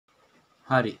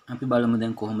හරි අපි බලමු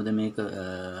දැන් කොහොමද මේක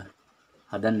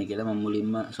හදන්නේ කියලා. මම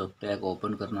මුලින්ම software එක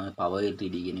open කරනවා power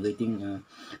LTD කියන එක. ඉතින්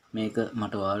මේක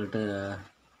මට ඔයාලට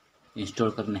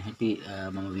install කරන්න හැටි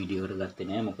මම වීඩියෝ එකට ගත්තේ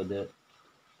නෑ. මොකද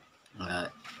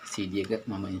CD එක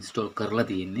මම install කරලා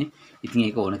තියෙන්නේ. ඉතින්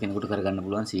ඒක ඕන කෙනෙකුට කරගන්න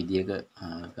පුළුවන් CD එක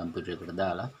computer එකට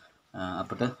දාලා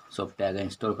අපිට software එක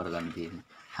install කරගන්න තියෙන්නේ.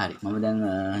 හරි මම දැන්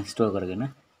install කරගෙන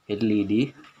LED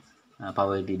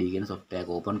power LTD කියන software එක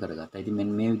open කරගත්තා. ඉතින්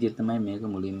මෙන්න මේ විදිහට තමයි මේක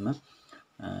මුලින්ම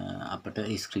අපිට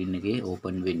screen එකේ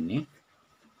open වෙන්නේ.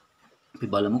 අපි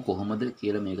බලමු කොහොමද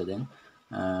කියලා මේක දැන්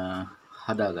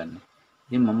හදාගන්නේ.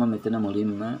 ඉතින් මම මෙතන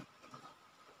මුලින්ම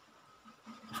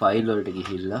ෆයිල් වලට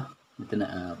ගිහිල්ලා මෙතන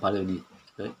පළවෙනි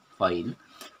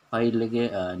ෆයිල් එකේ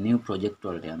new project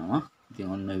වලට යනවා. ඉතින්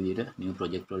ඔන්න ඔය විදිහට new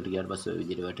project වලට ගියාට පස්සේ ඔය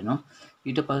විදිහට වැටෙනවා.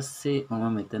 ඊට පස්සේ මම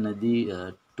මෙතනදී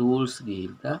tools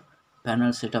ගිහිල්ලා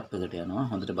panel setup එකට යනවා.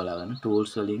 හොඳට බලා ගන්න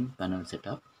tools වලින් panel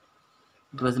setup.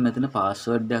 ඊට පස්සේ මෙතන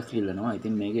password එකක් ඉල්ලනවා.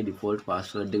 ඉතින් මේකේ default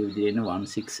password එක විදිහට එන්නේ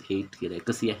 168 කියලා.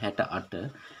 168.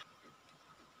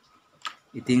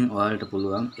 ඉතින් ඔයාලට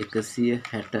පුළුවන්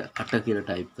 168 කියලා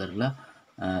type කරලා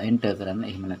enter කරන්න.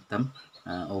 එහෙම නැත්නම්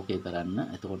okay කරන්න.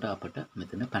 එතකොට අපිට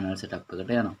මෙතන panel setup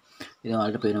එකට යනවා. ඉතින්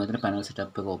ඔයාලට පේනවා මෙතන panel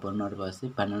setup එක open වුණාට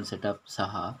පස්සේ panel setup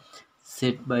සහ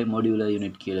set by modular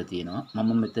unit කියලා තියෙනවා.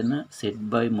 මම මෙතන set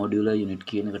by modular unit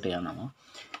කියන එකට යනවා.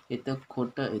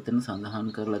 එතකොට එතන සඳහන්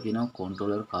කරලා තියෙනවා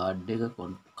controller card එක,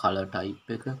 color type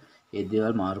එක, ඒ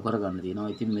දේවල් මාරු කරගන්න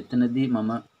තියෙනවා. ඉතින් මෙතනදී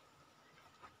මම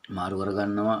මාරු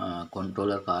කරගන්නවා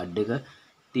controller card එක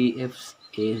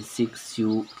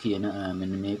TFA6U කියන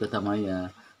මෙන්න මේක තමයි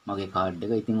මගේ කාඩ්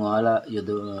එක. ඉතින් ඔයාලා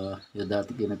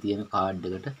යොදාගෙන තියෙන කාඩ්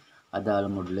එකට අදාළ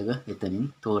මොඩල් එක එතනින්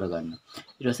තෝරගන්න.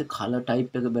 ඊට පස්සේ color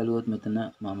type එක බැලුවොත් මෙතන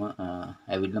මම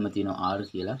ඇවිල්ලාම තියෙනවා R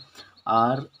කියලා.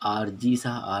 R, RG සහ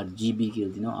RGB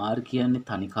කියලා තියෙනවා. R කියන්නේ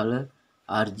තනි color,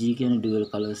 RG කියන්නේ dual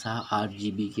color සහ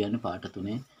RGB කියන්නේ පාට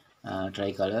තුනේ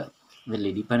tri color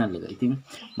LED panel එක. ඉතින්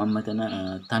මම මෙතන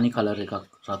තනි color එකක්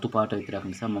රතු පාට විතරක්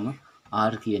නිසා මම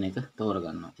R කියන එක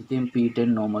තෝරගන්නවා. ඉතින් P10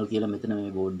 normal කියලා මෙතන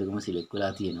මේ බෝඩ් එකම සිලෙක්ට්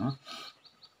වෙලා තියෙනවා.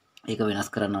 ඒක වෙනස්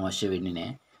කරන්න අවශ්‍ය වෙන්නේ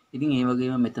නැහැ. ඉතින් ඒ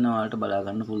වගේම මෙතන ඔයාලට බලා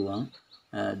ගන්න පුළුවන්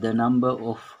the number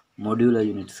of modular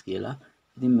units කියලා.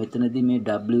 ඉතින් මෙතනදී මේ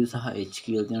W සහ H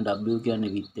කියලා තියෙනවා. W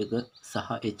කියන්නේ width එක සහ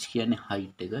H කියන්නේ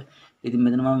height එක. ඉතින්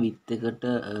මෙතන මම width එකට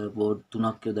බෝඩ්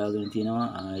 3ක් යොදාගෙන තියෙනවා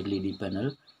LED panel.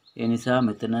 ඒ නිසා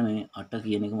මෙතන මේ 8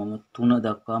 කියන එක මම 3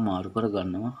 දක්වා මාරු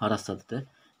කරගන්නවා. හරස් අතට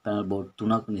panel board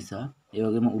 3ක් නිසා. ඒ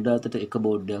වගේම උඩ අතට එක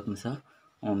බෝඩ් එකක් නිසා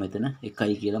මම මෙතන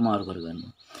 1යි කියලා මාරු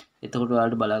කරගන්නවා. එතකොට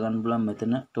ඔයාලට බලා ගන්න පුළුවන්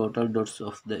මෙතන total dots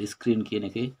of the screen කියන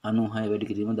එකේ 96 වැඩි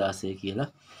කිරීම 16 කියලා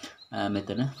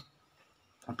මෙතන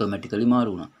automatically මාරු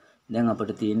වුණා. දැන්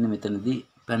අපිට තියෙන්නේ මෙතනදී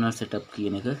panel setup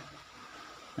කියන එක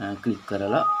ක්ලික්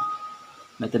කරලා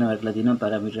මෙතන වැටලා තියෙනවා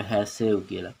parameter has save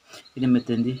කියලා. ඉතින්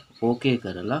මෙතෙන්දී okay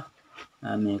කරලා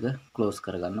මේක close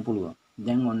කරගන්න පුළුවන්.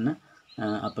 දැන් ඔන්න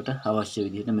අපිට අවශ්‍ය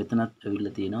විදිහට මෙතනත්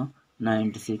ඇවිල්ලා තියෙනවා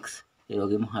 96 ඒ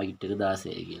වගේම height එක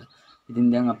 16 කියලා. ඉතින්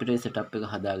දැන් අපිට setup එක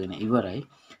හදාගෙන ඉවරයි.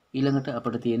 ඊළඟට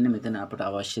අපිට තියෙන්නේ මෙතන අපිට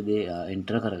අවශ්‍ය දේ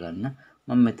enter කරගන්න.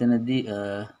 මම මෙතනදී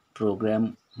program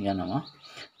යනවා.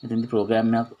 මෙතනදී program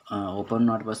එක open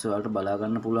වුණාට පස්සේ ඔයාලට බලා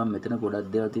ගන්න පුළුවන් මෙතන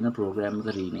ගොඩක් දේවල් තියෙන program එක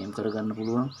rename කරගන්න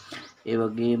පුළුවන්. ඒ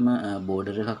වගේම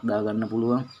border එකක් දාගන්න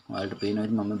පුළුවන්. ඔයාලට පේනවා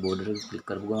ඉතින් මම border එක ක්ලික්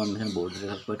කරපු ගමන් මෙතන border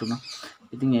එකක් වැටුණා.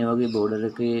 ඉතින් ඒ වගේ border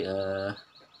එකේ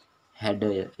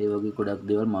header ඒ වගේ ගොඩක්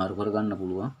දේවල් මාරු කරගන්න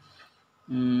පුළුවන්.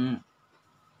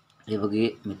 ඒ වගේ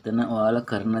මෙතන ඔයාලා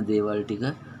කරන දේවල් ටික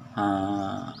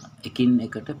එකින්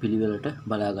එකට පිළිවෙලට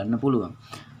බලා ගන්න පුළුවන්.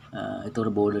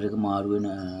 එතකොට border එක මාරු වෙන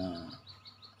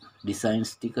designs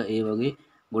ටික ඒ වගේ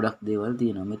ගොඩක් දේවල්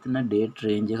තියෙනවා. මෙතන date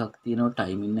range එකක් තියෙනවා,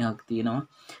 timing එකක් තියෙනවා.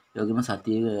 ඒ වගේම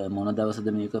සතියේ මොන දවසද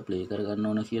මේක play කරගන්න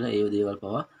ඕන කියලා ඒ දේවල්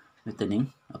පවා මෙතනින්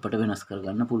අපිට වෙනස්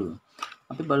කරගන්න පුළුවන්.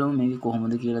 අපි බලමු මේක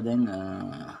කොහොමද කියලා. දැන්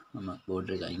මම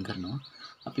border එක අයින් කරනවා.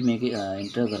 අපි මේකේ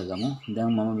enter කරගමු. දැන්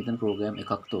මම මෙතන program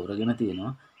එකක් තෝරගෙන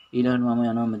තියෙනවා. ඊළඟට මම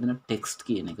යනවා මෙතන text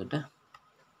කියන එකට.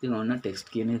 ඉතින් ඔන්න text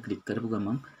කියන එක ක්ලික් කරපු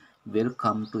ගමන්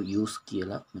welcome to use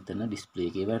කියලා මෙතන display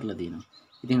එකේ වැටලා තියෙනවා.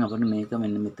 ඉතින් අපිට මේක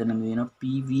මෙන්න මෙතන තියෙනවා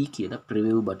PV කියලා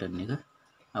preview button එක.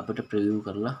 අපිට preview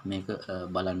කරලා මේක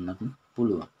බලන්නත්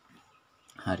පුළුවන්.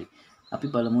 හරි. අපි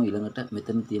බලමු ඊළඟට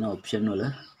මෙතන තියෙන option වල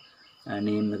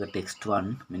name එක text1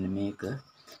 මෙන්න මේක.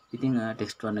 ඉතින්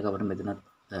text1 එක අපිට මෙතනත්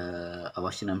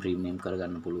අවශ්‍ය නම් rename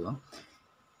කරගන්න පුළුවන්.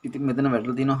 ඉතින් මෙතන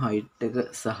වැටලා තියෙනවා height එක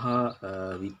සහ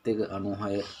width එක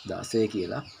 96 16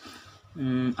 කියලා.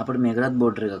 අපිට මේකටත්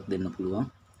border එකක් දෙන්න පුළුවන්.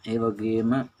 ඒ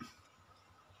වගේම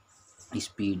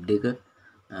ස්පීඩ් එක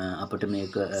අපිට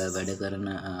මේක වැඩ කරන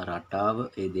රටාව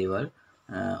ඒ දේවල්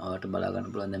ඔයාලට බලා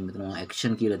ගන්න පුළුවන්. දැන් මෙතන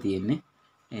ඇක්ෂන් කියලා තියෙන්නේ.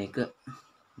 ඒක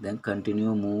දැන්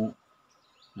continue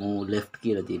move left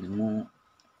කියලා තියෙනවා. move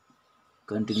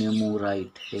continue move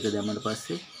right ඒක දැම්මට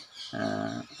පස්සේ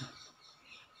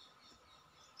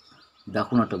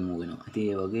දකුණට move වෙනවා. ඉතින්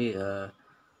ඒ වගේ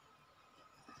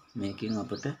මේකෙන්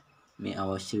අපිට මේ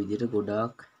අවශ්‍ය විදිහට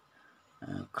ගොඩාක්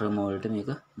ක්‍රම වලට මේක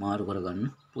මාරු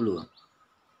කරගන්න පුළුවන්.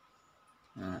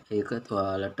 ඒක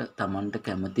ඔයාලට Tamanට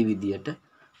කැමති විදිහට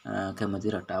කැමති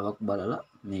රටාවක් බලලා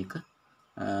මේක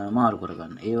මාරු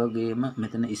කරගන්න. ඒ වගේම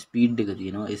මෙතන ස්පීඩ් එක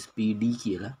තියෙනවා SPD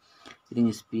කියලා. ඉතින්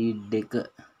ස්පීඩ්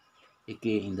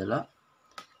එකේ ඉඳලා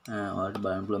ඔයාලට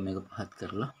බලන්න පුළුවන් මේක පහත්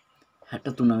කරලා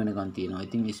 63 වෙනකන් තියෙනවා.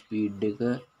 ඉතින් ස්පීඩ්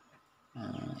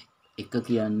එක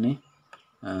කියන්නේ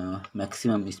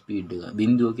මැක්සිමම් ස්පීඩ් එක.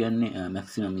 බිංදුව කියන්නේ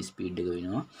මැක්සිමම් ස්පීඩ් එක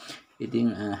වෙනවා. ඉතින්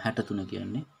 63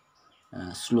 කියන්නේ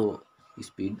ස්ලෝ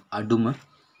ස්පීඩ් අඩුම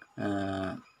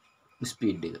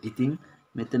ස්පීඩ් එක. ඉතින්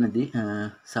මෙතනදී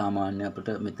සාමාන්‍ය අපිට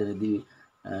මෙතනදී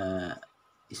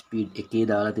ස්පීඩ් එකේ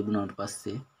දාලා තිබුණාට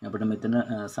පස්සේ අපිට මෙතන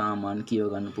සාමාන්‍ය කියව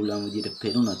ගන්න පුළුවන් විදිහට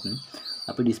පෙනුනත්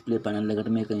අපි ඩිස්ප්ලේ පැනල් එකට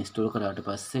මේක ඉන්ස්ටෝල් කරාට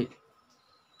පස්සේ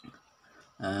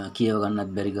කියව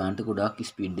ගන්නත් බැරි ගන්නට ගොඩාක්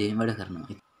ස්පීඩ් එකෙන් වැඩ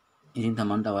කරනවා. ඉතින්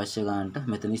Tamanට අවශ්‍ය ගන්නට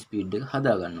මෙතන ස්පීඩ් එක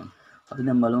හදා ගන්න ඕනේ. අපි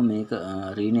දැන් බලමු මේක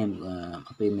රීනේම්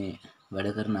අපේ මේ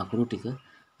වැඩ කරන අකුරු ටික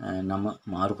නම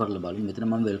මාරු කරලා බලමු. මෙතන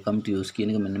මම welcome to use කියන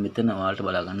එක මෙන්න මෙතන ඔයාලට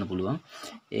බලා ගන්න පුළුවන්.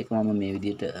 ඒක මම මේ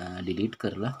විදිහට delete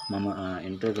කරලා මම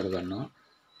enter කරගන්නවා.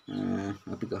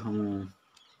 අපි ගහමු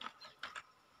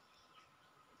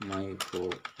My4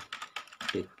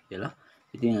 Tech කියලා.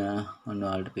 ඉතින් ඔන්න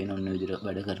ඔයාලට පේන ඔන්න විදිහට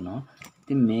වැඩ කරනවා.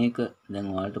 ඉතින් මේක දැන්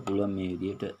ඔයාලට පුළුවන් මේ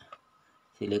විදිහට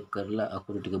select කරලා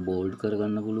අකුරු ටික bold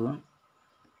කරගන්න පුළුවන්.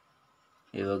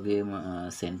 ඒ වගේම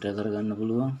center කරගන්න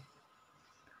පුළුවන්.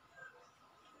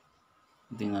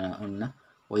 ඉතින් ඔන්න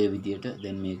ඔය විදිහට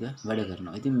දැන් මේක වැඩ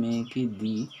කරනවා. ඉතින්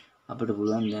මේකෙදී අපිට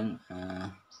පුළුවන් දැන්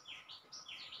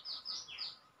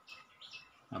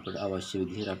අපිට අවශ්‍ය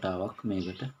විදිහේ රටාවක්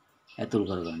මේකට ඇතුල්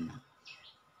කරගන්න.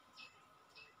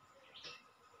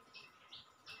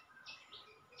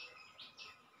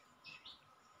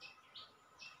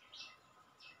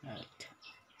 right.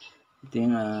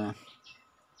 ඉතින්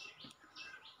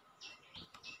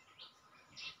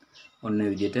ඔන්න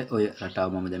විදිහට ඔය රටාව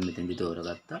මම දැන් මෙතෙන්දි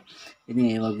තෝරගත්තා. ඉතින්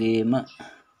ඒ වගේම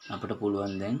අපිට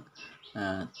පුළුවන් දැන්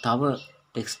තව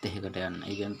ටෙක්ස්ට් එකකට යන්න.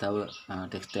 ඒ කියන්නේ තව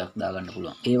ටෙක්ස්ට් එකක් දාගන්න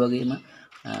පුළුවන්. ඒ වගේම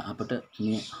අපිට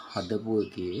මේ හදපු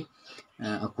එකේ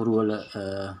අකුරු වල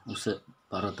උස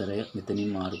පරතරය මෙතනින්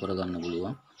මාරු කරගන්න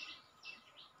පුළුවන්.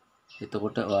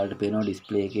 එතකොට ඔයාලට පේනවා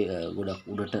ඩිස්ප්ලේ එකේ ගොඩක්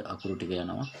උඩට අකුරු ටික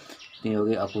යනවා. ඉතින් ඒ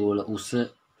වගේ අකුරු වල උස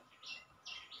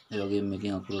ඒ වගේම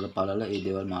මේකෙන් අකුරු වල පළල ඒ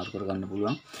දේවල් මාරු කරගන්න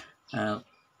පුළුවන්.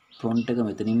 ෆොන්ට් එක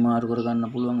මෙතනින් මාරු කරගන්න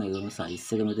පුළුවන්. ඒ වගේම සයිස්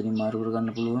එක මෙතනින් මාරු කරගන්න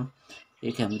පුළුවන්.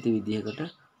 ඒ කැමති විදිහකට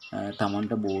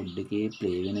Tamanට බෝඩ් එකේ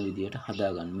ප්ලේ වෙන විදිහට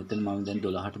හදාගන්න. මෙතන මම දැන්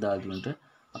 12ට දාලා දුන්නට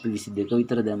අපි 22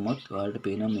 විතර දැම්මොත් ඔයාලට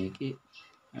පේනවා මේකේ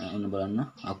ඔන්න බලන්න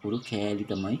අකුරු කෑලි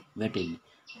තමයි වැටෙන්නේ.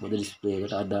 මොකද ඩිස්ප්ලේ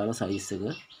එකට අදාළ සයිස් එක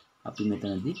අපි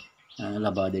මෙතනදී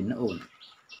ලබා දෙන්න ඕන.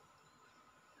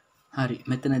 හරි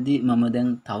මෙතනදී මම දැන්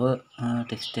තව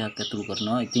ටෙක්ස්ට් එකක් ඇතුළු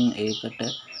කරනවා. ඉතින් ඒකට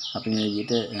අපි මේ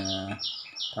විදිහට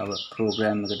තව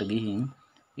ප්‍රෝග්‍රෑම් එකට ගිහින්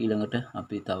ඊළඟට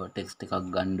අපි තව ටෙක්ස්ට් එකක්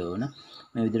ගන්න ඕන.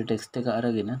 මේ විදිහට ටෙක්ස්ට් එක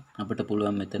අරගෙන අපිට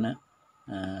පුළුවන් මෙතන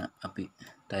අපි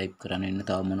ටයිප් කරන්න ඉන්න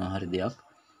තව මොනවා හරි දෙයක්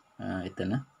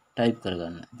එතන ටයිප්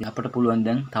කරගන්න. ඉතින් අපිට පුළුවන්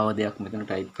දැන් තව දෙයක් මෙතන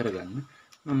ටයිප් කරගන්න.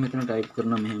 මම මෙතන ටයිප්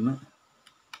කරනවා මෙහෙම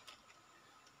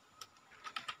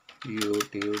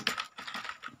YouTube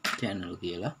channel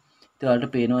කියලා. ඉතින්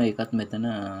ඔයාලට පේනවා ඒකත් මෙතන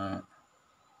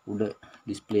උඩ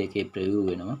ඩිස්ප්ලේ එකේ ප්‍රිවිව්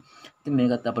වෙනවා. ඉතින්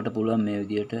මේකත් අපිට පුළුවන් මේ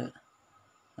විදිහට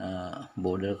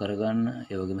බෝඩර් කරගන්න,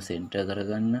 ඒ වගේම සෙන්ටර්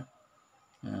කරගන්න.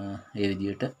 ඒ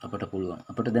විදිහට අපිට පුළුවන්.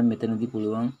 අපිට දැන් මෙතනදී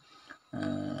පුළුවන්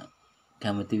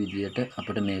කැමති විදිහට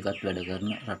අපිට මේකත් වැඩ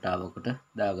කරන රටාවකට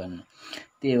දාගන්න.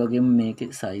 ඉතින් ඒ වගේම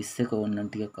මේකේ සයිස් එක ඕනනම්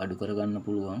ටිකක් අඩු කරගන්න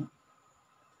පුළුවන්.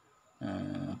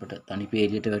 අපිට තනි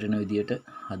පේලියට වැටෙන විදිහට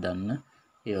හදන්න.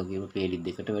 ඒ වගේම පේලි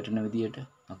දෙකට වැටෙන විදිහට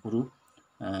අකුරු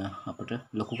අපිට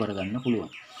ලොකු කරගන්න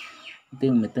පුළුවන්.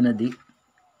 ඉතින් මෙතනදී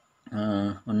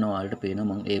ඔන්න ඔයාලට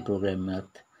පේනවා මම ඒ ප්‍රෝග්‍රෑම්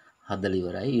එකත් හදලා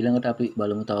ඉවරයි. ඊළඟට අපි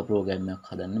බලමු තව ප්‍රෝග්‍රෑම් එකක්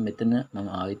හදන්න. මෙතන මම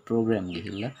ආයෙත් ප්‍රෝග්‍රෑම්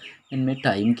ගිහිල්ලා මෙන්න මේ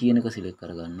ටයිම් කියන එක සිලෙක්ට්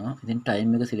කරගන්නවා. ඉතින් ටයිම්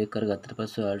එක සිලෙක්ට් කරගත්තට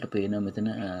පස්සේ ඔයාලට පේනවා මෙතන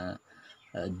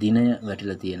දිනය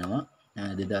වැටිලා තියෙනවා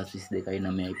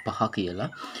 2022.9.5 කියලා.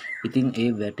 ඉතින් ඒ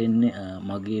වැටෙන්නේ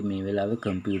මගේ මේ වෙලාවේ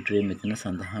කම්පියුටරේ මෙතන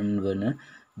සඳහන් වන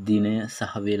දිනය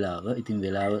සහ වෙලාව. ඉතින්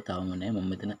වෙලාව තාම නැහැ. මම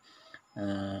මෙතන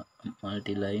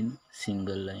මල්ටි ලයින්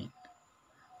සිංගල්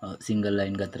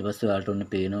ලයින් ගත්තට පස්සේ ඔයාලට ඔන්න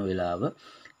පේනවා වෙලාව.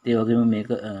 ඒ වගේම මේක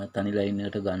තනි ලයින්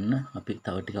එකට ගන්න අපි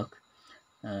තව ටිකක්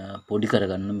පොඩි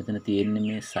කරගන්න. මෙතන තියෙන්නේ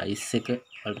මේ සයිස් එක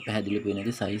වලට පැහැදිලිව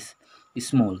පේනදී සයිස්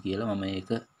ස්මෝල් කියලා. මම ඒක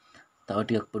තව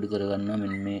ටිකක් පොඩි කරගන්නවා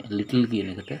මෙන්න මේ ලිටල් කියන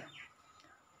එකට.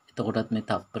 එතකොටත් මේ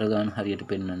තප්පර ගන්න හරියට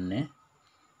පෙන්වන්නේ.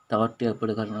 තවත් ටිකක්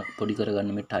පොඩි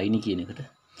කරගන්න මේ ටයිනි කියන එකට.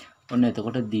 ඔන්න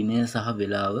එතකොට දිනය සහ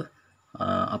වේලාව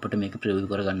අපිට මේක ප්‍රිවිව්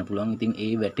කරගන්න පුළුවන්. ඉතින්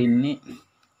ඒ වැටෙන්නේ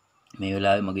මේ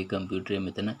වෙලාවේ මගේ කම්පියුටරේ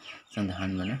මෙතන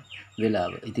සඳහන් වන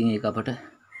වෙලාව. ඉතින් ඒක අපට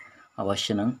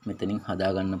අවශ්‍ය නම් මෙතනින්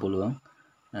හදා ගන්න පුළුවන්.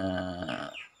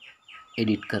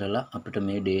 එඩිට් කරලා අපිට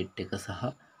මේ ඩේට් එක සහ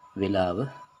වෙලාව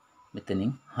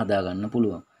මෙතනින් හදා ගන්න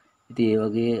පුළුවන්. ඉතින් ඒ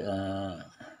වගේ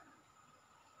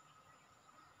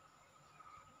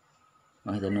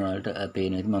මම හිතන්නේ ඔයාලට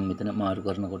පේනවා ඇති මම මෙතන මාරු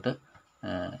කරනකොට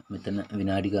මෙතන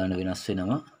විනාඩි ගාන වෙනස්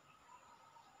වෙනවා.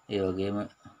 ඒ වගේම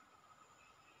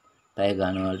පැය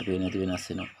ගාන වලට පේන ඇති වෙනස්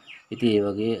වෙනවා. ඉතින් ඒ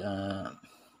වගේ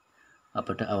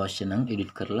අපට අවශ්‍ය නම්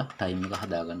එඩිට් කරලා ටයිම් එක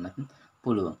හදා ගන්නත්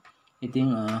පුළුවන්. ඉතින්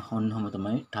ඔන්නම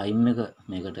තමයි ටයිම් එක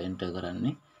මේකට එන්ටර්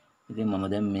කරන්නේ. ඉතින් මම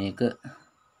දැන් මේක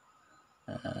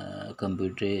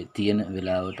කම්පියුටරේ තියෙන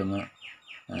වෙලාවටම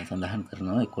සඳහන්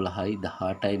කරනවා.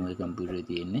 11:18යි මගේ කම්පියුටරේ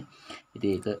තියෙන්නේ.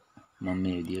 ඉතින් ඒක මම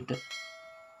මේ විදිහට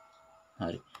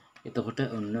හරි. එතකොට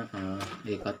ඔන්න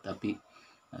ඒකත් අපි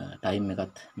ටයිම්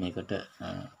එකත් මේකට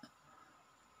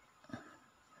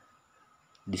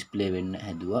ඩිස්ප්ලේ වෙන්න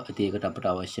හැදුවා. ඉතින් ඒකට අපට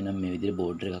අවශ්‍ය නම් මේ විදිහට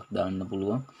බෝඩර් එකක් දාන්න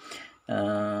පුළුවන්.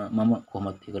 මම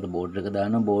කොහොමද ඒකට බෝඩර් එක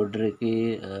දානවා. බෝඩර් එකේ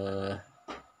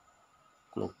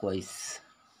clockwise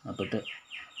අපට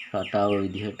රටාව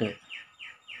විදිහට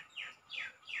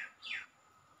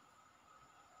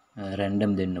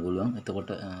රැන්ඩම් දෙන්න පුළුවන්. එතකොට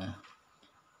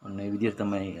ඔන්න ඒ විදිහට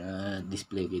තමයි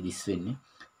ඩිස්ප්ලේ එකේ දිස් වෙන්නේ.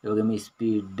 ඒ වගේම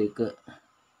ස්පීඩ් එක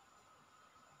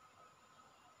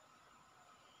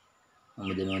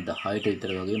මම දෙනවා 10ට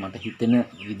විතර වගේ. මට හිතෙන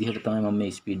විදිහට තමයි මම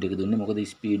මේ ස්පීඩ් එක දුන්නේ. මොකද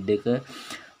ස්පීඩ් එක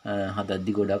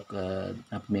හදද්දි ගොඩක්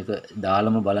අපි මේක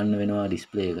දාලම බලන්න වෙනවා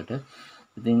ඩිස්ප්ලේ එකට.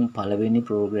 ඉතින් පළවෙනි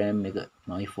ප්‍රෝග්‍රෑම් එක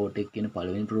My4 Tech කියන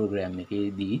පළවෙනි ප්‍රෝග්‍රෑම්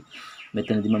එකේදී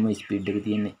මෙතනදී මම ස්පීඩ් එක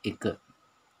තියෙන්නේ 1.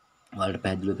 ඔයාලට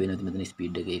පැහැදිලිව පේනවා මෙතන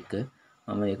ස්පීඩ් එක 1.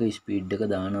 මම ඒක ස්පීඩ් එක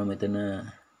දානවා මෙතන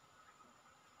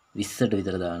 20ට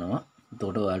විතර දානවා.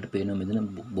 එතකොට ඔයාලට පේනවා මෙතන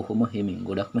බොහොම හෙමින්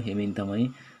ගොඩක්ම හෙමින් තමයි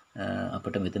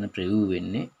අපිට මෙතන ප්‍රිවිව්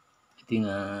වෙන්නේ. ඉතින්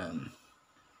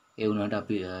ඒ වුණාට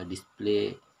අපි ඩිස්ප්ලේ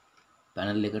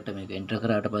පැනල් එකට මේක එන්ටර්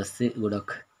කරාට පස්සේ ගොඩක්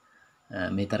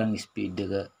මේ තරම් ස්පීඩ්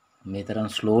එක මේ තරම්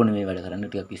ස්ලෝ නෙමෙයි වැඩ කරන්නේ.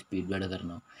 ටිකක් ස්පීඩ් වැඩ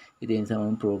කරනවා. ඉතින් ඒ නිසා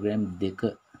මම ප්‍රෝග්‍රෑම් දෙක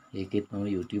ඒකෙත් මම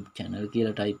YouTube channel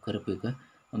කියලා ටයිප් කරපු එක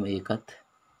මම ඒකත්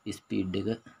ස්පීඩ් එක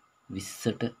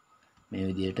 20ට මේ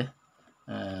විදිහට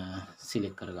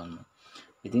සිලෙක්ට් කරගන්නවා.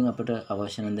 ඉතින් අපිට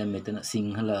අවශ්‍ය නම් දැන් මෙතන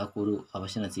සිංහල අකුරු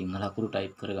අවශ්‍ය නම් සිංහල අකුරු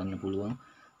ටයිප් කරගන්න පුළුවන්.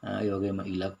 ඒ වගේම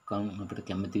ඉලක්කම් අපිට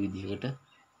කැමති විදිහකට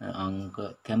අංක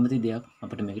කැමති දෙයක්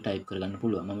අපිට මේක ටයිප් කරගන්න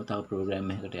පුළුවන්. මම තව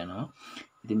ප්‍රෝග්‍රෑම් එකකට යනවා.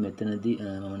 ඉතින් මෙතනදී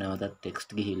මම නැවතත් ටෙක්ස්ට්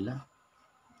ගිහිල්ලා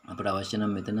අපිට අවශ්‍ය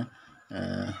නම් මෙතන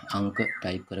අංක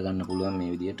ටයිප් කරගන්න පුළුවන්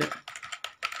මේ විදිහට.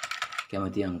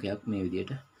 කැමති අංකයක් මේ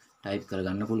විදිහට ටයිප්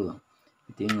කරගන්න පුළුවන්.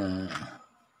 ඉතින්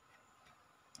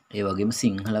ඒ වගේම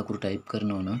සිංහල අකුරු ටයිප්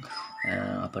කරනවා නම්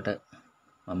අපට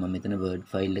මම මෙතන Word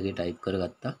ෆයිල් එකේ ටයිප්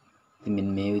කරගත්තා. ඉතින් මෙන්න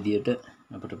මේ විදිහට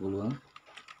අපිට පුළුවන්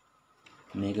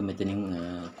මේක මෙතනින්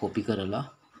කොපි කරලා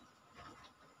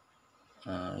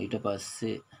ඊට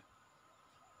පස්සේ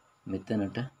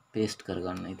මෙතනට පේස්ට්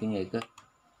කරගන්න. ඉතින් ඒක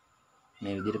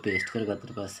මේ විදිහට පේස්ට්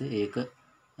කරගත්තට පස්සේ ඒක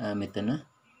මෙතන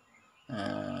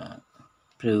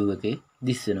ප්‍රිවිව් එකේ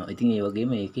දිස් වෙනවා. ඉතින් ඒ වගේම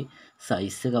මේකේ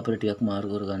සයිස් එක අපිට ටිකක් මාරු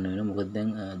කරගන්න වෙනවා. මොකද දැන්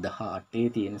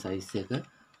 18 තියෙන සයිස් එක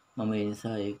මම ඒ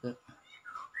නිසා ඒක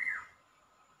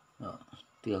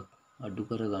ටිකක් අඩු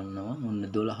කරගන්නවා. ඔන්න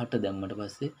 12ට දැම්මට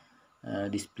පස්සේ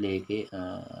ඩිස්ප්ලේ එකේ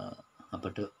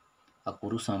අපිට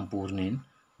අකුරු සම්පූර්ණයෙන්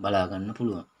බලා ගන්න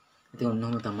පුළුවන්. ඉතින්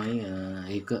ඔන්නෝම තමයි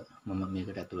ඒක මම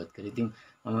මේකට ඇතුළත් කරේ. ඉතින්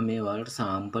මම මේ ඔයාලට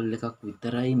සාම්පල් එකක්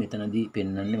විතරයි මෙතනදී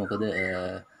පෙන්වන්නේ. මොකද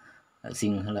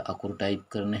සිංහල අකුරු ටයිප්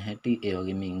කරන හැටි, ඒ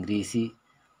වගේම ඉංග්‍රීසි,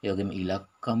 ඒ වගේම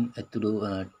ඉලක්කම් ඇතුළු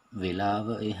වෙලාව,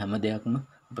 ඒ හැම දෙයක්ම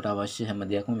අපට අවශ්‍ය හැම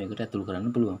දෙයක්ම මේකට ඇතුළු කරන්න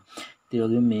පුළුවන්. ඒ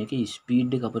වගේම මේකේ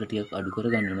ස්පීඩ් එක අපිට ටිකක් අඩු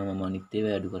කරගන්න වෙනවා. මම අනිත්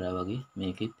ඒවා අඩු කරා වගේ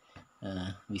මේකෙත්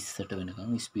 20ට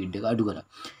වෙනකන් ස්පීඩ් එක අඩු කරා.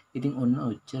 ඉතින් ඔන්න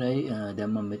ඔච්චරයි. දැන්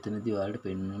මම මෙතනදී ඔයාලට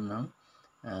පෙන්වන්නම්.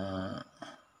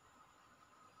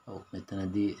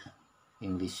 මෙතනදී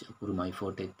ඉංග්‍රීසි අකුරු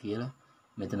My4 Tech කියලා.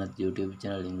 මෙතනත් YouTube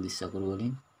channel ඉංග්‍රීසි අකුරු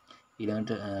වලින්.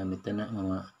 ඊළඟට මෙතන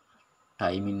මම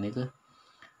ටයිමින් එක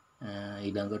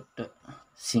ඊළඟට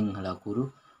සිංහල අකුරු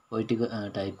ওই ටික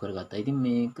ටයිප් කරගත්තා. ඉතින්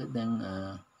මේක දැන්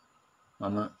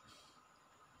මම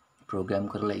ප්‍රෝග්‍රෑම්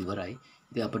කරලා ඉවරයි.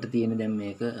 ඉතින් අපිට තියෙන දැන්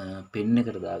මේක පෙන්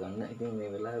එකට දාගන්න. ඉතින්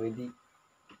මේ වෙලාවේදී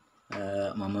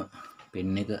මම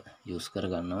පෙන් එක යූස්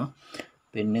කරගන්නවා.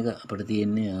 පෙන් එක අපිට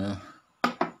තියෙන්නේ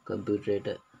කම්පියුටරයට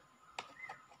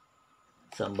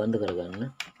සම්බන්ධ කරගන්න.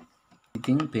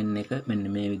 ඉතින් පෙන් එක මෙන්න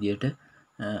මේ විදිහට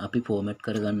අපි ෆෝමැට්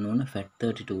කරගන්න ඕන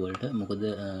FAT32 වලට. මොකද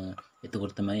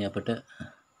එතකොට තමයි අපිට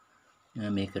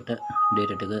මේකට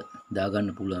ඩේටා ටික දාගන්න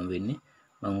පුළුවන් වෙන්නේ.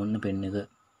 මම ඔන්න පෙන් එක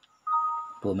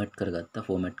ෆෝමැට් කරගත්තා.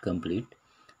 Format complete.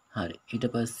 හරි. ඊට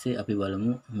පස්සේ අපි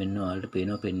බලමු මෙන්න ඔයාලට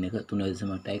පේනවා පෙන් එක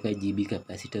 3.8 GB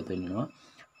කැපැසිටර් පෙන්වනවා.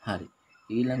 හරි.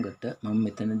 ඊළඟට මම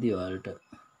මෙතනදී ඔයාලට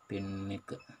පෙන් එක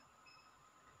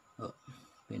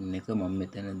මම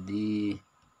මෙතනදී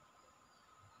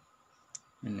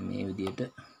මෙන්න මේ විදිහට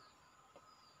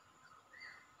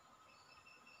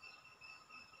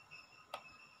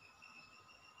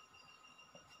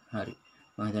හරි.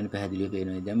 මම හිතන්නේ පැහැදිලිව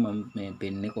පේනවා. දැන් මම මේ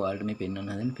පෙන් එක ඔයාලට මේ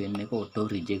පෙන්වන්න හදන්නේ පෙන් එක ඔටෝ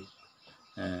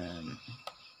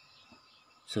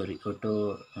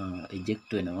ඉජෙක්ට්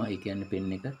වෙනවා. ඒ කියන්නේ පෙන්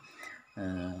එක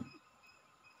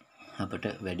අපිට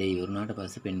වැඩේ ඉවරනාට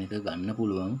පස්සේ පෙන් එක ගන්න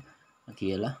පුළුවන්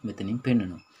කියලා මෙතනින්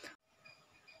පෙන්වනවා.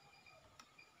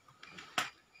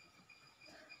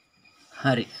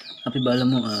 හරි. අපි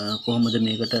බලමු කොහොමද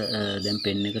මේකට දැන්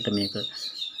පෙන් එකට මේක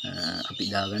අපි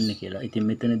දාගන්නේ කියලා. ඉතින්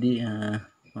මෙතනදී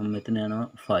මම මෙතන යනවා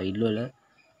ෆයිල් වල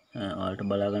ඔයාලට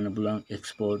බලා ගන්න පුළුවන්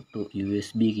export to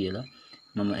USB කියලා.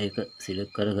 මම ඒක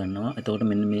සිලෙක්ට් කරගන්නවා. එතකොට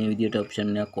මෙන්න මේ විදිහට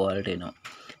ඔප්ෂන් එකක් ඔයාලට එනවා.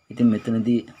 ඉතින්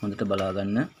මෙතනදී හොඳට බලා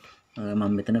ගන්න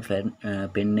මම මෙතන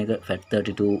පෙන් එක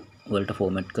FAT32 වලට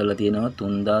ෆෝමැට් කරලා තියෙනවා.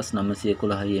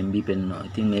 3911 MB පෙන්වනවා.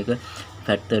 ඉතින් මේක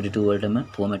FAT32 වලටම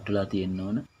ෆෝමැට් වෙලා තියෙන්න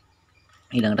ඕන.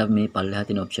 ඊළඟට අපි මේ පල්ලෙහා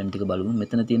තියෙන ඔප්ෂන් ටික බලමු.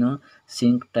 මෙතන තියෙනවා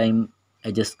sync time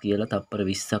adjust කියලා තප්පර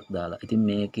 20ක් දාලා. ඉතින්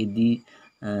මේකෙදී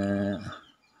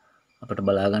අපිට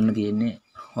බලා ගන්න තියෙන්නේ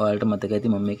ඔයාලට මතක ඇති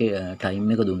මම මේකේ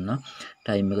ටයිම් එක දුන්නා.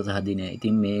 ටයිම් එක සහ දිනය.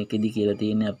 ඉතින් මේකෙදි කියලා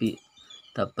තියෙන්නේ අපි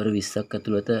තප්පර 20ක්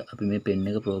ඇතුළත අපි මේ පෙන්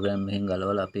එක ප්‍රෝග්‍රෑම් එකෙන්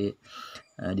ගලවලා අපේ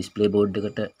ඩිස්ප්ලේ බෝඩ්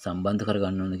එකට සම්බන්ධ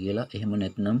කරගන්න ඕන කියලා. එහෙම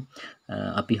නැත්නම්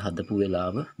අපි හදපු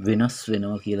වෙලාව වෙනස්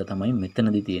වෙනවා කියලා තමයි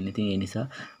මෙතනදී තියෙන්නේ. ඉතින් ඒ නිසා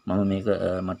මම මේක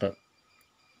මට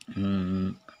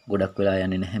ගොඩක් වෙලා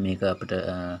යන්නේ නැහැ මේක අපිට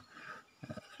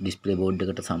ඩිස්ප්ලේ බෝඩ්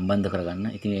එකට සම්බන්ධ කරගන්න.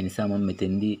 ඉතින් ඒ නිසා මම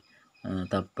මෙතෙන්දී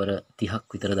තප්පර 30ක්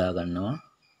විතර දාගන්නවා.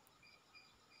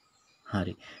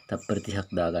 හරි. තප්පර 30ක්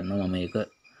දාගන්නවා මම ඒක.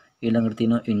 ඊළඟට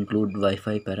තියෙනවා include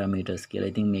wifi parameters කියලා.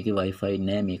 ඉතින් මේකේ wifi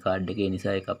නෑ මේ කාඩ් එකේ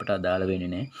නිසා ඒක අපිට අදාළ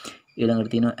වෙන්නේ නෑ.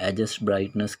 ඊළඟට තියෙනවා adjust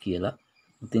brightness කියලා.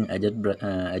 ඉතින්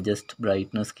adjust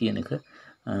brightness කියන එක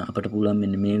අපිට පුළුවන්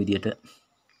මෙන්න මේ විදිහට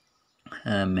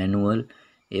manual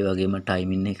ඒ වගේම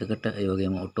ටයිමින් එකකට ඒ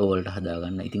වගේම ඔටෝ වලට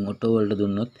හදාගන්න. ඉතින් ඔටෝ වලට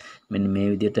දුන්නොත් මෙන්න මේ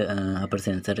විදිහට අපිට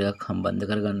සෙන්සර් එකක් සම්බන්ධ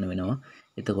කරගන්න වෙනවා.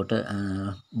 එතකොට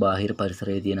බාහිර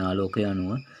පරිසරයේ තියෙන ආලෝකය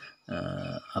අනුව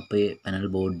අපේ පැනල්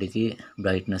බෝඩ් එකේ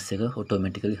බ්‍රයිට්නස් එක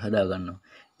ඔටෝමැටිකලි හදා ගන්නවා.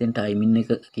 ඉතින් ටයිමින්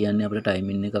එක කියන්නේ අපිට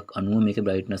ටයිමින් එකක් අනුව මේකේ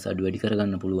බ්‍රයිට්නස් අඩු වැඩි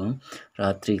කරගන්න පුළුවන්.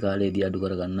 රාත්‍රී කාලයේදී අඩු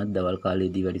කරගන්නත්, දවල්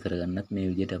කාලයේදී වැඩි කරගන්නත් මේ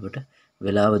විදිහට අපිට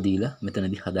වෙලාව දීලා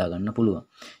මෙතනදී හදා ගන්න පුළුවන්.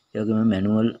 ඒ වගේම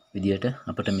මැනුවල් විදියට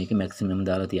අපිට මේකේ මැක්සිමම්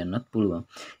දාලා තියන්නත් පුළුවන්.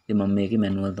 ඉතින් මම මේකේ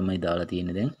මැනුවල් තමයි දාලා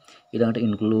තියෙන්නේ දැන්. ඊළඟට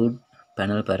include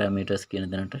panel parameters කියන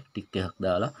තැනට ටික් එකක්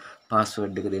දාලා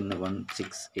password එක දෙන්න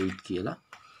 168 කියලා.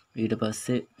 ඊට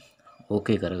පස්සේ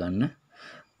ඕකේ කරගන්න.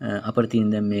 අපිට තියෙන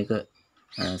දැන් මේක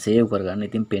සේව් කරගන්න.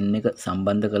 ඉතින් පෙන් එක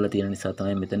සම්බන්ධ කරලා තියෙන නිසා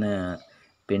තමයි මෙතන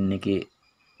පෙන් එකේ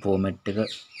ෆෝමැට් එක,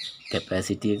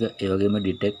 කැපැසිටි එක, ඒ වගේම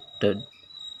ඩිටෙක්ටඩ්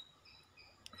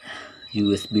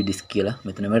USB disk කියලා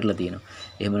මෙතන වැටලා තියෙනවා.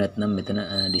 එහෙම නැත්නම් මෙතන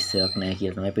disk එකක් නැහැ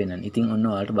කියලා තමයි පෙන්නන්නේ. ඉතින් ඔන්න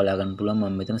ඔයාලට බලා ගන්න පුළුවන්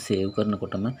මම මෙතන සේව්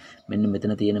කරනකොටම මෙන්න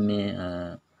මෙතන තියෙන මේ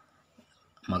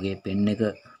මගේ පෙන් එක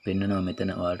පෙන්නනවා මෙතන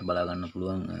ඔයාලට බලා ගන්න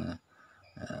පුළුවන්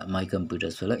my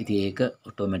computers වල. ඉතින් ඒක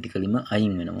ඔටෝමැටිකලිම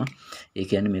අයින් වෙනවා. ඒ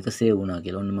කියන්නේ මේක සේව් වුණා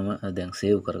කියලා. ඔන්න මම දැන්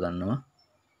සේව් කරගන්නවා.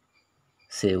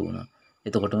 සේව් වුණා.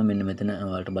 එතකොටම මෙන්න මෙතන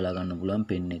ඔයාලට බලා ගන්න පුළුවන්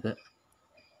පෙන් එක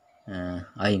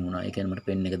අයින් වුණා. ඒ කියන්නේ මට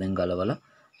පෙන් එක දැන් ගලවලා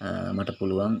මට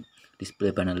පුළුවන්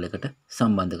ඩිස්ප්ලේ පැනල් එකට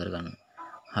සම්බන්ධ කරගන්න.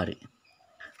 හරි.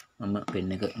 මම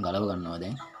පෙන් එක ගලව ගන්නවා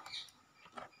දැන්.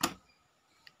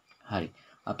 හරි.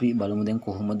 අපි බලමු දැන්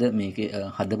කොහොමද මේකේ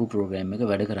හදපු ප්‍රෝග්‍රෑම් එක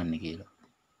වැඩ කරන්නේ කියලා.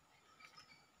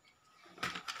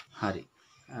 හරි.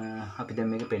 අපි දැන්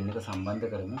මේක පෙන් එක සම්බන්ධ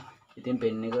කරමු. ඉතින්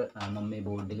පෙන් එක මම මේ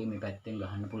බෝඩ් එකේ මේ පැත්තෙන්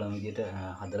ගහන්න පුළුවන් විදිහට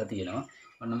හදලා තියෙනවා.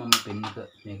 ඔන්න මම පෙන් එක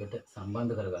මේකට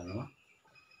සම්බන්ධ කරගන්නවා.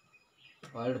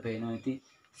 ඔයාලට පේනවා ඉතින්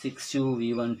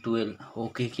 6UV112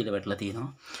 ඕකේ කියලා වැටලා තියෙනවා.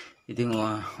 ඉතින්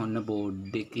ඔන්න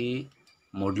බෝඩ් එකේ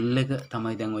මොඩල් එක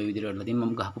තමයි දැන් ওই විදිහට වැටලා තියෙන්නේ.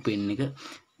 මම ගහපු පෙන් එක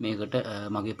මේකට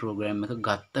මගේ ප්‍රෝග්‍රෑම් එක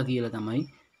ගත්තා කියලා තමයි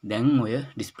දැන් ඔය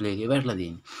ඩිස්ප්ලේ එකේ වැටලා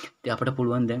තියෙන්නේ. ඉතින් අපිට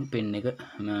පුළුවන් දැන් පෙන් එක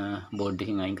බෝඩ්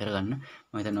එකෙන් අයින් කරගන්න.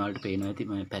 මම හිතන්නේ ඔයාලට පේනවා ඇති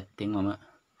මේ පැත්තෙන් මම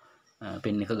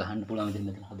පෙන් එක ගහන්න පුළුවන් විදිහට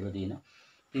මෙතන හදලා තියෙනවා.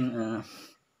 ඉතින්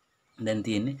දැන්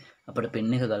තියෙන්නේ අපිට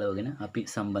පෙන් එක ගලවගෙන අපි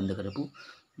සම්බන්ධ කරපු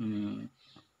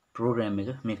ප්‍රෝග්‍රෑම් එක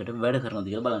මේකට වැඩ කරනවද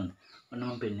කියලා බලන්න. ඔන්න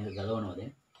මම පෙන් එක ගලවනවා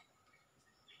දැන්.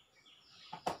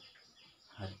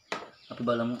 හරි. අපි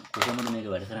බලමු කොහොමද මේක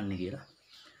වැඩ කරන්නේ කියලා.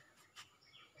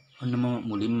 ඔන්න මම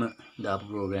මුලින්ම දාපු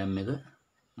ප්‍රෝග්‍රෑම් එක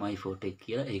My4 Tech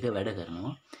කියලා ඒක වැඩ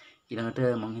කරනවා. ඊළඟට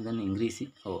මම හිතන්නේ ඉංග්‍රීසි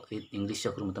ඒ ඉංග්‍රීසි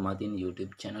අකුරුම තමයි තියෙන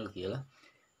YouTube channel කියලා.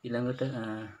 ඊළඟට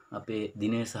අපේ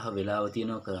දිනය සහ වෙලාව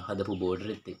තියෙනවා හදපු බෝඩර්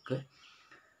එකත් එක්ක.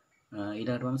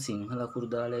 ඊළඟට මම සිංහල අකුරු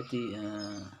දාලා ඇති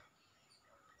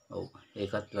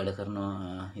ඒකත් වැඩ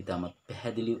කරනවා ඉතාමත්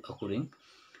පැහැදිලි අකුරින්.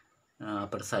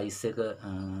 අපේ සයිස් එක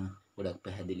ගොඩක්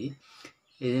පැහැදිලි.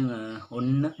 ඉතින්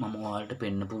ඔන්න මම ඔයාලට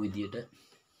පෙන්නපු විදියට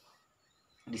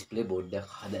ඩිස්ප්ලේ බෝඩ්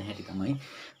එකක් හදන හැටි තමයි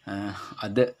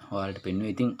අද ඔයාලට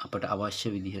පෙන්වුවේ. ඉතින් අපට අවශ්‍ය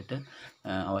විදිහට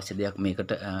අවශ්‍ය දෙයක්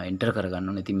මේකට එන්ටර් කරගන්න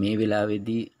ඕනේ. ඉතින් මේ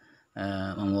වෙලාවේදී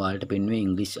මම ඔයාලට පෙන්වුවේ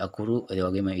ඉංග්‍රීසි අකුරු, ඒ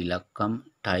වගේම ඉලක්කම්,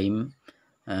 ටයිම්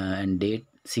and date,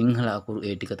 සිංහල අකුරු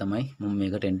ඒ ටික තමයි මම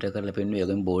මේකට එන්ටර් කරලා පෙන්වුවේ. ඒ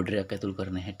වගේම බෝඩර් එකක් ඇතුල්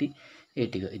කරන හැටි ඒ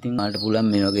ටික. ඉතින් ඔයාලට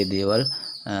පුළුවන් මේ වගේ දේවල්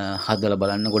හදලා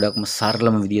බලන්න. ගොඩක්ම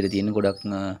සරලම විදියට තියෙන, ගොඩක්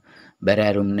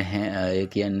බැරෑරුම් නැහැ. ඒ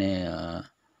කියන්නේ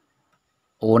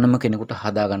ඕනම කෙනෙකුට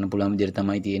හදා ගන්න පුළුවන් විදිහට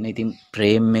තමයි තියෙන්නේ. ඉතින්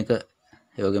ෆ්‍රේම් එක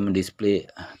ඒ වගේම ඩිස්ප්ලේ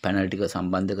පැනල් ටික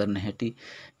සම්බන්ධ කරන හැටි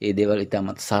ඒ දේවල්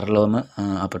ඉතාමත් සරලවම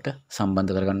අපට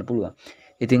සම්බන්ධ කරගන්න පුළුවන්.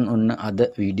 ඉතින් ඔන්න අද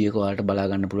වීඩියෝ එක ඔයාලට බලා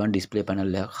ගන්න පුළුවන් ඩිස්ප්ලේ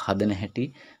පැනල් එකක් හදන හැටි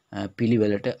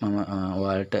පිළිවෙලට මම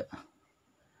ඔයාලට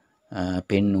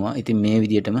පෙන්නුවා. ඉතින් මේ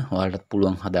විදිහටම ඔයාලට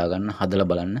පුළුවන් හදා ගන්න, හදලා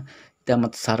බලන්න.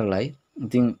 ඉතාමත් සරලයි.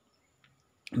 ඉතින්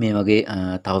මේ වගේ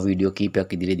තව වීඩියෝ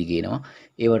කීපයක් ඉදිරියේදී ගේනවා.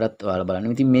 ඒවටත් ඔයාලා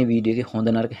බලන්න. ඉතින් මේ වීඩියෝ එකේ හොඳ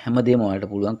නරක හැමදේම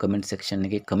ඔයාලට පුළුවන් කමෙන්ට් සෙක්ෂන්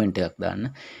එකේ කමෙන්ට් එකක් දාන්න.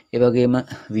 ඒ වගේම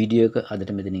වීඩියෝ එක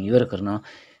අදට මෙතනින් ඉවර කරනවා.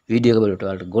 වීඩියෝ එක බලවට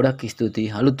ඔයාලට ගොඩක්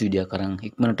ස්තුතියි. අලුත් වීඩියෝ එකක් අරන්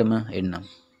ඉක්මනටම එන්නම්.